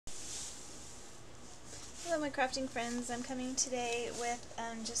my crafting friends. I'm coming today with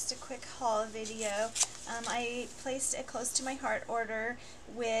just a quick haul video. I placed a close to my heart order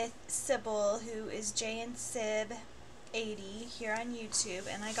with Sybil, who is JandSib80 here on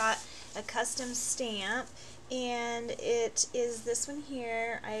YouTube, and I got a custom stamp, and it is this one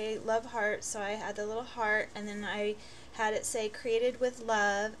here. I love hearts, so I had the little heart, and then I had it say created with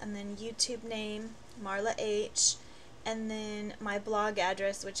love, and then YouTube name Marla H, and then my blog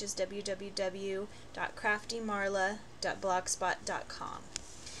address, which is www.craftymarla.blogspot.com.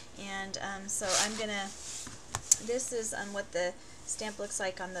 And so I'm gonna, this is what the stamp looks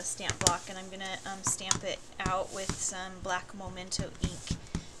like on the stamp block, and I'm gonna stamp it out with some black Memento ink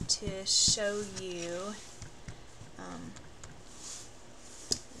to show you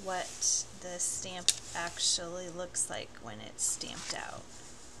what the stamp actually looks like when it's stamped out.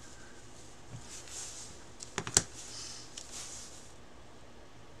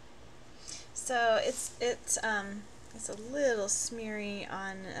 So it's a little smeary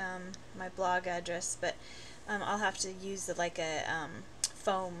on my blog address, but I'll have to use like a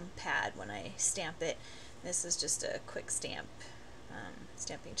foam pad when I stamp it. This is just a quick stamping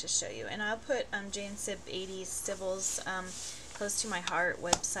to show you, and I'll put JandSib80's Sybil's Close to My Heart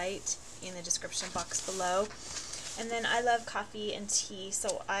website in the description box below. And then I love coffee and tea,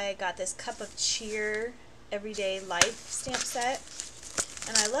 so I got this Cup of Cheer Everyday Life stamp set.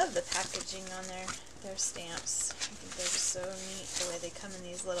 And I love the packaging on their stamps. I think they're just so neat the way they come in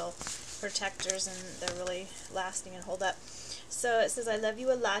these little protectors, and they're really lasting and hold up. So it says, I love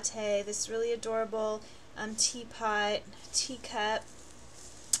you a latte, this really adorable teapot, teacup,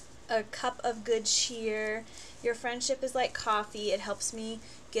 a cup of good cheer. Your friendship is like coffee. It helps me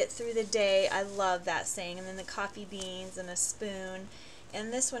get through the day. I love that saying. And then the coffee beans and a spoon.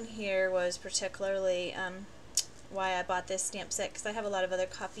 And this one here was particularly why I bought this stamp set, because I have a lot of other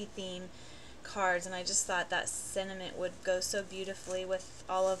coffee theme cards, and I just thought that sentiment would go so beautifully with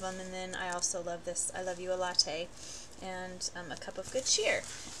all of them. And then I also love this, I love you a latte, and a cup of good cheer.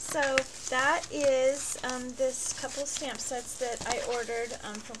 So that is this couple stamp sets that I ordered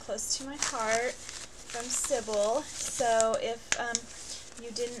from Close to My Heart from Sybil. So if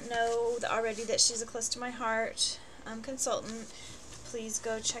you didn't know already that she's a Close to My Heart consultant, please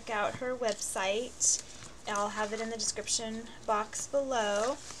go check out her website. I'll have it in the description box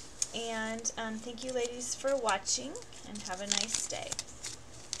below. And thank you ladies for watching, and have a nice day.